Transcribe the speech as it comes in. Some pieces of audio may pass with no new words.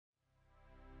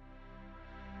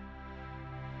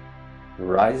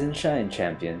Rise and shine,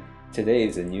 champion. Today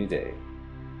is a new day.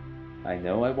 I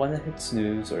know I want to hit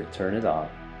snooze or turn it off,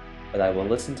 but I will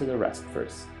listen to the rest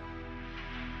first.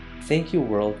 Thank you,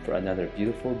 world, for another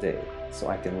beautiful day so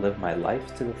I can live my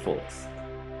life to the fullest.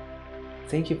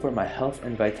 Thank you for my health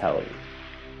and vitality.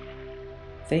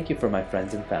 Thank you for my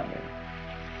friends and family.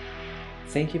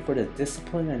 Thank you for the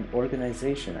discipline and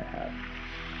organization I have.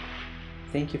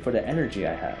 Thank you for the energy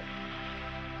I have.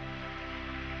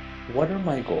 What are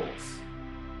my goals?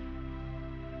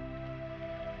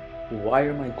 Why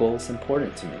are my goals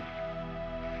important to me?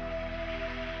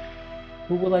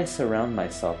 Who will I surround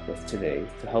myself with today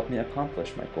to help me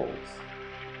accomplish my goals?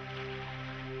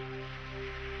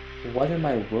 What am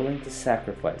I willing to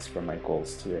sacrifice for my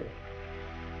goals today?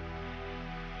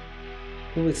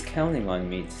 Who is counting on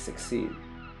me to succeed?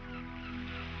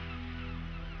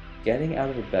 Getting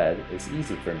out of bed is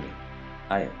easy for me.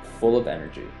 I am full of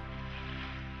energy.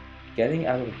 Getting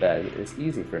out of bed is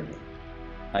easy for me.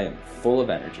 I am full of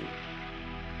energy.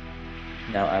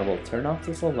 Now I will turn off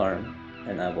this alarm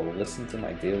and I will listen to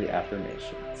my daily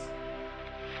affirmations.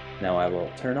 Now I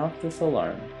will turn off this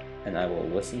alarm and I will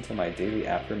listen to my daily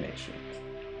affirmations.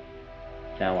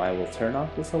 Now I will turn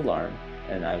off this alarm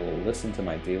and I will listen to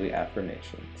my daily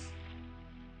affirmations.